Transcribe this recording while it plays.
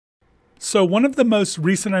So one of the most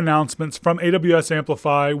recent announcements from AWS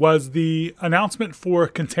Amplify was the announcement for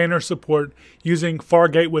container support using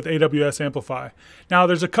Fargate with AWS Amplify. Now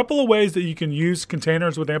there's a couple of ways that you can use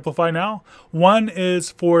containers with Amplify now. One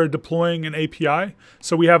is for deploying an API.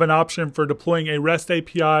 So we have an option for deploying a REST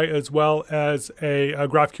API as well as a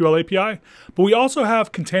GraphQL API. But we also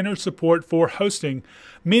have container support for hosting,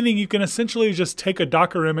 meaning you can essentially just take a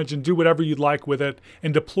Docker image and do whatever you'd like with it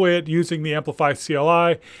and deploy it using the Amplify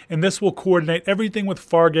CLI. And this will coordinate everything with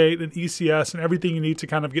Fargate and ECS and everything you need to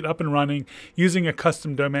kind of get up and running using a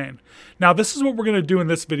custom domain. Now, this is what we're going to do in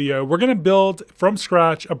this video. We're going to build from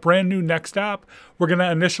scratch a brand new Next app. We're going to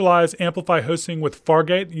initialize Amplify hosting with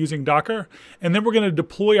Fargate using Docker. And then we're going to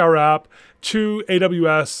deploy our app to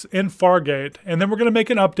AWS in Fargate. And then we're going to make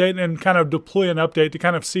an update and kind of deploy an update to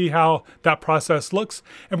kind of see how that process looks.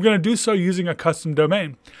 And we're going to do so using a custom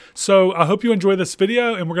domain. So I hope you enjoy this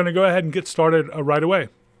video, and we're going to go ahead and get started right away.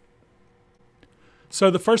 So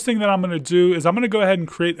the first thing that I'm going to do is I'm going to go ahead and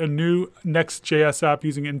create a new Next.js app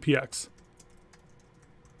using npx.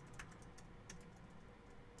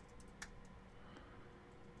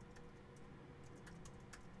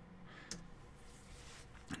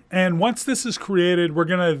 And once this is created, we're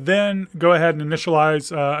going to then go ahead and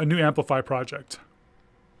initialize a new Amplify project.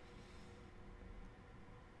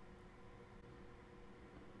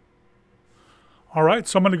 All right,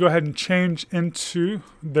 so I'm going to go ahead and change into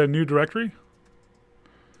the new directory.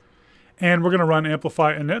 And we're going to run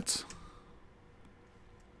Amplify init.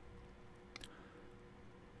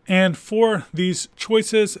 And for these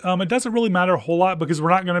choices, it doesn't really matter a whole lot because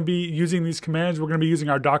we're not going to be using these commands. We're going to be using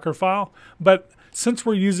our Dockerfile. But since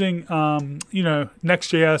we're using,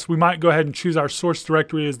 Next.js, we might go ahead and choose our source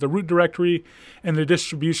directory as the root directory and the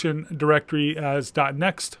distribution directory as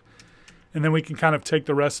 .next. And then we can kind of take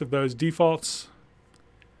the rest of those defaults.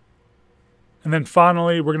 And then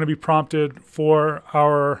finally, we're going to be prompted for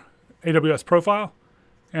our AWS profile,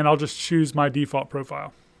 and I'll just choose my default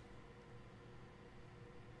profile.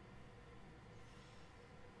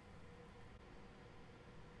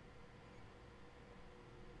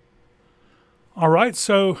 All right,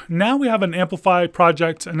 so now we have an Amplify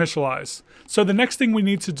project initialized. So the next thing we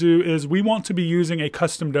need to do is we want to be using a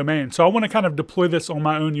custom domain. So I want to kind of deploy this on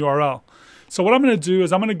my own URL. So what I'm going to do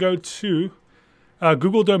is I'm going to go to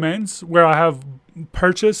Google Domains, where I have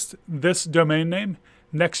purchased this domain name,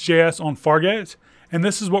 Next.js on Fargate, and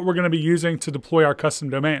this is what we're going to be using to deploy our custom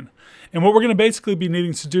domain. And what we're going to basically be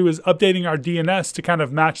needing to do is updating our DNS to kind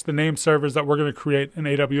of match the name servers that we're going to create in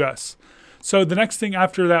AWS. So the next thing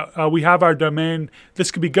after that, we have our domain.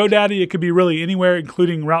 This could be GoDaddy. It could be really anywhere,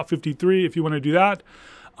 including Route 53 if you want to do that.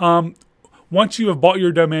 Once you have bought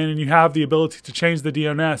your domain and you have the ability to change the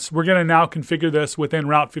DNS, we're going to now configure this within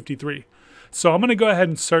Route 53. So I'm going to go ahead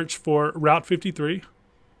and search for Route 53.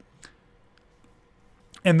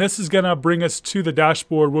 And this is going to bring us to the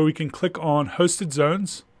dashboard where we can click on Hosted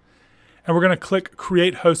Zones. And we're going to click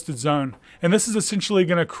Create Hosted Zone. And this is essentially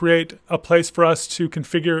going to create a place for us to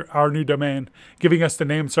configure our new domain, giving us the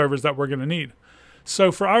name servers that we're going to need.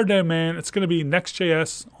 So for our domain, it's going to be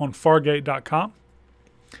Next.js on Fargate.com.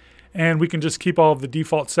 And we can just keep all of the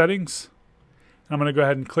default settings. And I'm going to go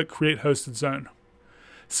ahead and click Create Hosted Zone.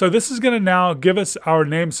 So this is going to now give us our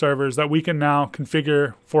name servers that we can now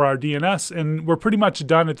configure for our DNS. And we're pretty much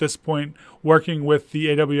done at this point working with the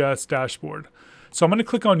AWS dashboard. So I'm going to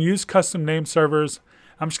click on Use Custom Name Servers.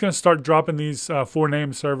 I'm just going to start dropping these 4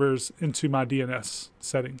 name servers into my DNS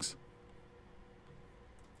settings.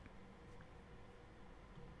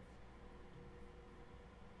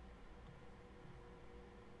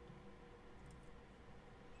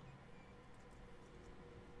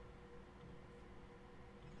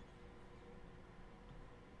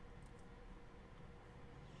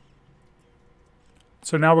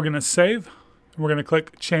 So now we're going to save. We're going to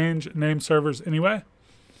click Change Name Servers Anyway.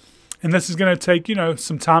 And this is going to take,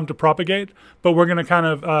 some time to propagate, but we're going to kind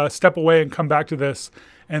of step away and come back to this.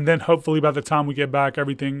 And then hopefully by the time we get back,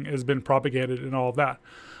 everything has been propagated and all of that.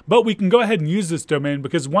 But we can go ahead and use this domain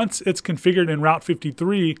because once it's configured in Route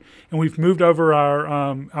 53 and we've moved over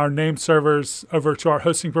our name servers over to our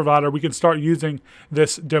hosting provider, we can start using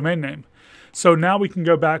this domain name. So now we can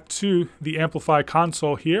go back to the Amplify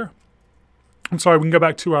console here. We can go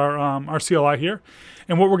back to our CLI here.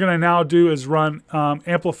 And what we're going to now do is run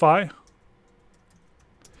Amplify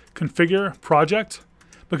configure project,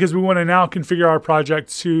 because we want to now configure our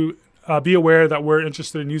project to be aware that we're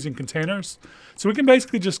interested in using containers. So we can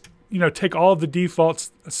basically just take all of the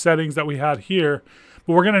default settings that we had here,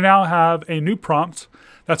 but we're going to now have a new prompt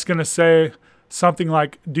that's going to say something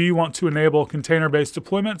like, do you want to enable container-based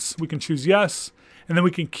deployments? We can choose yes. and then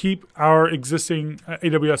we can keep our existing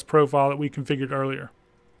AWS profile that we configured earlier.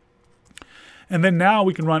 And then now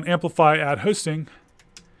we can run Amplify add hosting,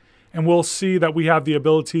 and we'll see that we have the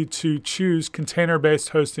ability to choose container-based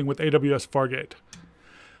hosting with AWS Fargate.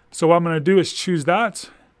 So what I'm going to do is choose that,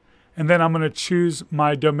 and then I'm going to choose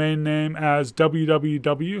my domain name as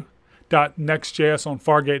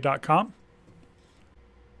www.nextjsonfargate.com.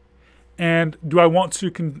 And do I want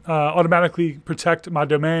to automatically protect my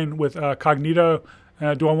domain with Cognito?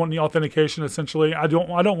 Do I want any authentication? Essentially, I don't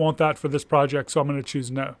want that for this project, so I'm going to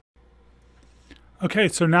choose no. Okay,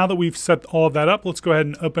 so now that we've set all of that up, let's go ahead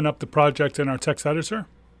and open up the project in our text editor.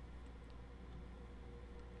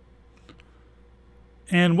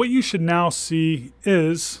 And what you should now see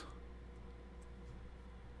is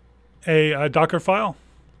a Docker file.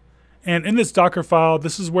 And in this Docker file,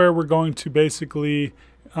 this is where we're going to basically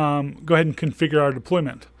go ahead and configure our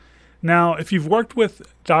deployment. Now, if you've worked with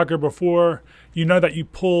Docker before, you know that you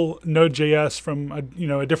pull Node.js from a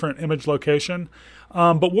different image location.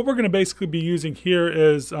 But what we're going to basically be using here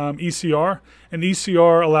is ECR, and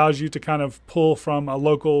ECR allows you to kind of pull from a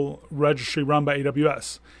local registry run by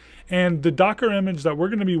AWS. And the Docker image that we're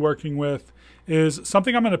going to be working with is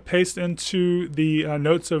something I'm going to paste into the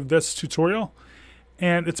notes of this tutorial.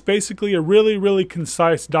 And it's basically a really, really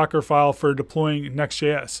concise Docker file for deploying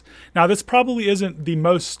Next.js. Now, this probably isn't the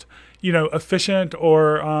most efficient,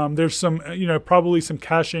 or there's some, probably some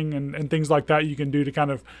caching and things like that you can do to kind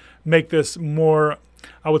of make this more,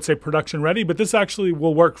 I would say, production ready. But this actually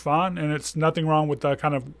will work fine, and it's nothing wrong with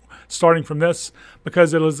kind of starting from this,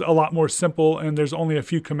 because it is a lot more simple and there's only a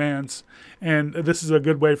few commands. And this is a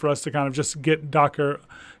good way for us to kind of just get Docker,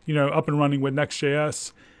 up and running with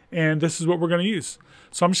Next.js. And this is what we're going to use.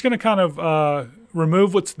 So I'm just going to kind of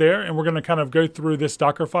remove what's there, and we're going to kind of go through this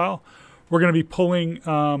Docker file. We're going to be pulling,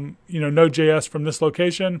 Node.js from this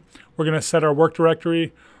location. We're going to set our work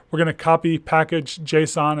directory. We're going to copy package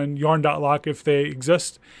JSON and yarn.lock if they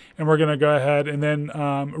exist. And we're going to go ahead and then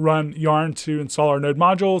run yarn to install our node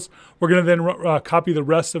modules. We're going to then copy the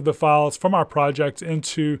rest of the files from our project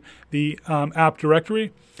into the app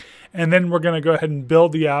directory. And then we're going to go ahead and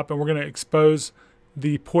build the app, and we're going to expose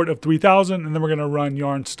the port of 3000, and then we're going to run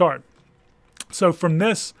yarn start. So from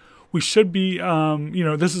this, we should be,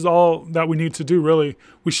 this is all that we need to do, really.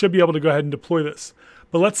 We should be able to go ahead and deploy this.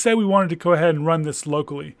 But let's say we wanted to go ahead and run this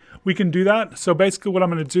locally. We can do that. So basically what I'm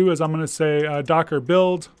going to do is I'm going to say docker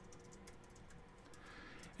build,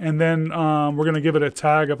 and then we're going to give it a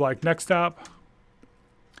tag of like next app.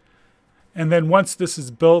 And then once this is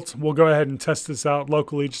built, we'll go ahead and test this out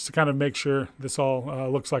locally just to kind of make sure this all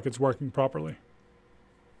looks like it's working properly.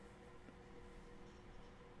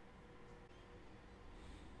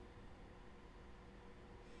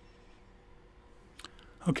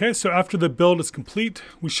 Okay, so after the build is complete,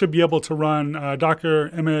 we should be able to run docker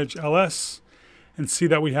image ls and see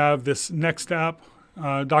that we have this next app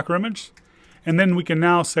Docker image. And then we can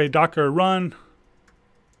now say docker run,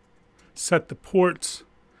 set the ports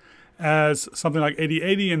as something like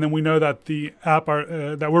 8080, and then we know that the app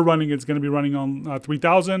that we're running is going to be running on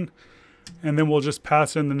 3000, and then we'll just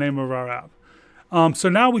pass in the name of our app. So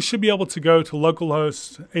now we should be able to go to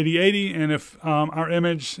localhost 8080, and if our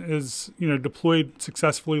image is deployed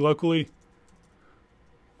successfully locally,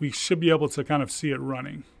 we should be able to kind of see it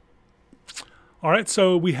running. All right,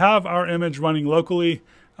 so we have our image running locally.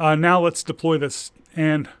 Now let's deploy this,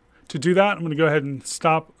 and to do that, I'm going to go ahead and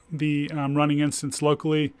stop the running instance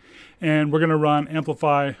locally, and we're going to run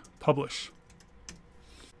Amplify publish.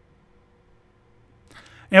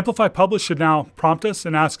 Amplify publish should now prompt us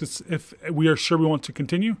and ask us if we are sure we want to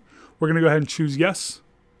continue. We're going to go ahead and choose yes.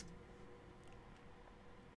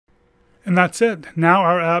 And that's it. Now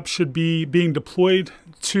our app should be being deployed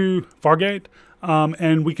to Fargate,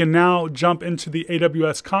 and we can now jump into the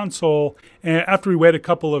AWS console after we wait a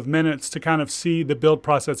couple of minutes to kind of see the build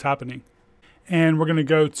process happening. And we're going to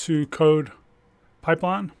go to code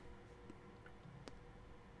pipeline.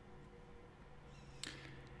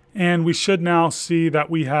 And we should now see that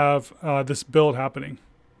we have this build happening.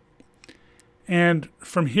 And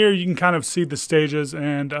from here, you can kind of see the stages,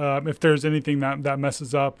 and if there's anything that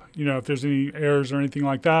messes up, if there's any errors or anything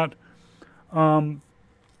like that.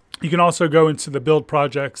 You can also go into the build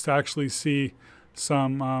projects to actually see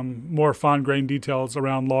some more fine-grained details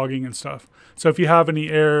around logging and stuff. So if you have any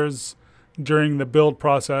errors during the build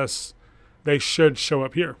process, they should show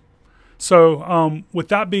up here. So with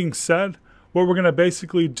that being said, what we're going to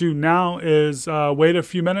basically do now is wait a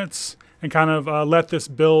few minutes and kind of let this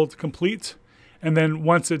build complete. And then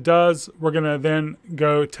once it does, we're going to then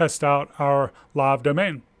go test out our live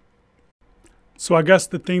domain. So I guess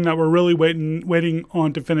the thing that we're really waiting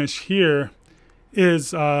on to finish here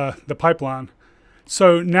is the pipeline.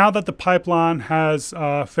 So now that the pipeline has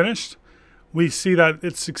finished, we see that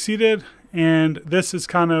it's succeeded, and this is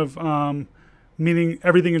kind of meaning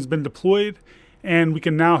everything has been deployed, and we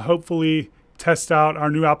can now hopefully test out our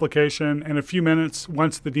new application in a few minutes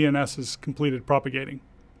once the DNS is completed propagating.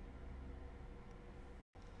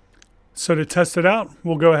 So to test it out,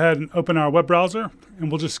 we'll go ahead and open our web browser,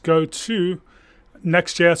 and we'll just go to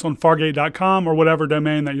Next.js on Fargate.com or whatever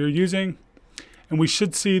domain that you're using. And we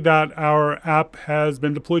should see that our app has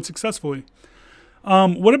been deployed successfully.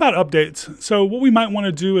 What about updates? So what we might want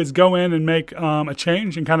to do is go in and make a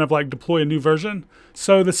change and kind of like deploy a new version.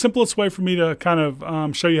 So the simplest way for me to kind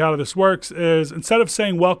of show you how this works is instead of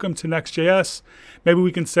saying welcome to Next.js, maybe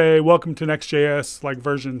we can say welcome to Next.js like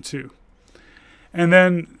version 2. And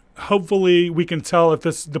then hopefully we can tell if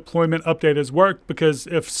this deployment update has worked, because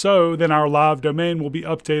if so, then our live domain will be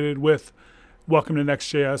updated with welcome to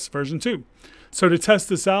Next.js version 2. So to test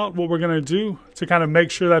this out, what we're going to do to kind of make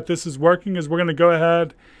sure that this is working is we're going to go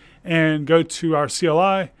ahead and go to our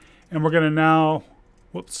CLI, and we're going to now,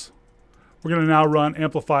 run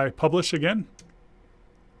Amplify publish again.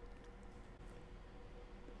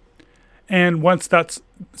 And once that's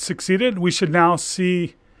succeeded, we should now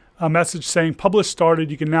see a message saying publish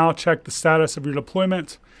started. You can now check the status of your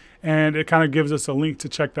deployment, and it kind of gives us a link to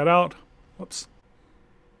check that out.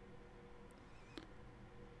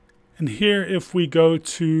 And here, if we go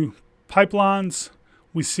to pipelines,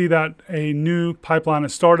 we see that a new pipeline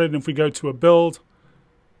has started. And if we go to a build,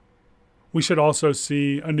 we should also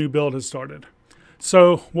see a new build has started.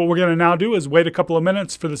 So what we're going to now do is wait a couple of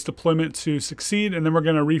minutes for this deployment to succeed, and then we're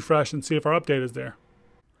going to refresh and see if our update is there.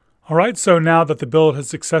 All right, so now that the build has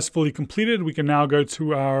successfully completed, we can now go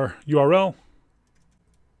to our URL.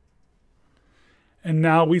 And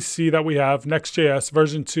now we see that we have Next.js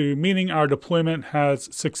version 2, meaning our deployment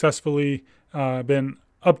has successfully been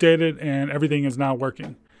updated and everything is now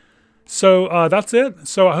working. So that's it.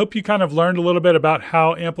 So I hope you kind of learned a little bit about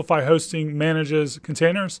how Amplify Hosting manages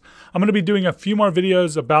containers. I'm going to be doing a few more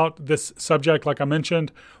videos about this subject. Like I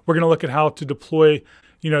mentioned, we're going to look at how to deploy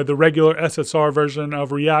the regular SSR version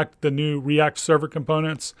of React, the new React server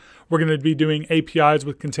components. We're going to be doing APIs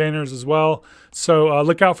with containers as well. So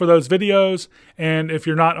look out for those videos. And if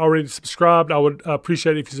you're not already subscribed, I would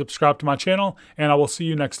appreciate it if you subscribe to my channel, and I will see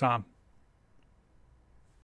you next time.